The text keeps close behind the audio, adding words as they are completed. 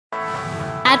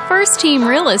At First Team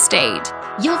Real Estate,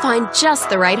 you'll find just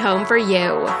the right home for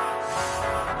you.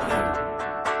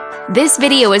 This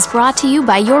video is brought to you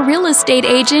by your real estate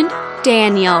agent,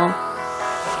 Daniel.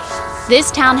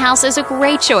 This townhouse is a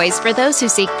great choice for those who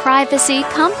seek privacy,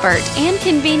 comfort, and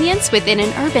convenience within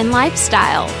an urban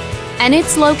lifestyle. And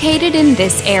it's located in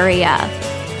this area.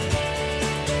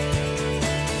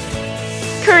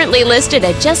 Currently listed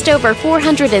at just over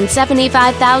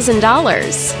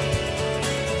 $475,000.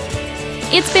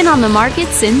 It's been on the market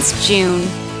since June.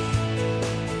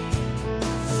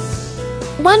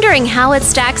 Wondering how it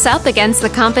stacks up against the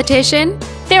competition?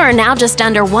 There are now just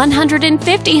under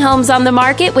 150 homes on the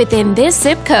market within this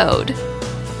zip code.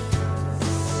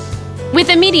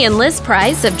 With a median list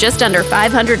price of just under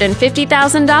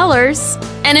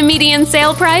 $550,000 and a median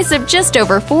sale price of just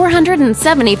over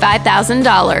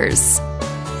 $475,000.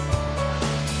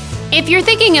 If you're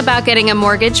thinking about getting a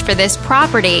mortgage for this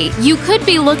property, you could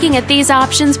be looking at these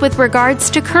options with regards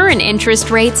to current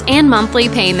interest rates and monthly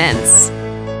payments.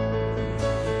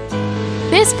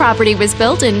 This property was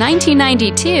built in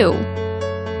 1992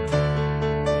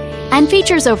 and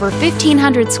features over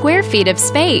 1,500 square feet of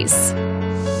space,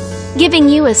 giving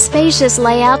you a spacious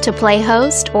layout to play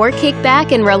host or kick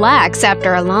back and relax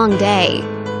after a long day.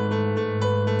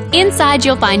 Inside,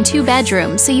 you'll find 2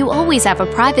 bedrooms, so you always have a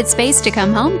private space to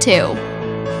come home to,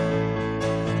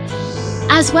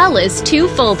 as well as 2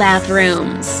 full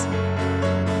bathrooms.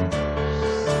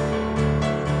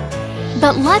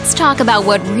 But let's talk about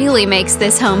what really makes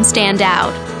this home stand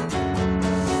out.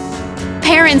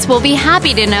 Parents will be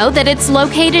happy to know that it's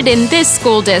located in this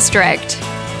school district.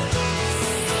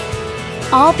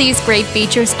 All these great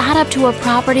features add up to a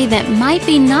property that might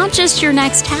be not just your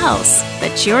next house,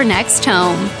 but your next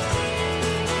home.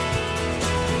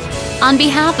 On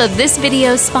behalf of this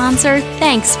video's sponsor,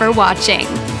 thanks for watching.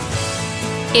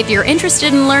 If you're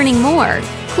interested in learning more,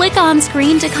 click on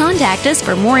screen to contact us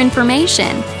for more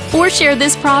information or share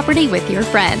this property with your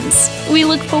friends. We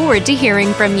look forward to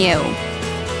hearing from you.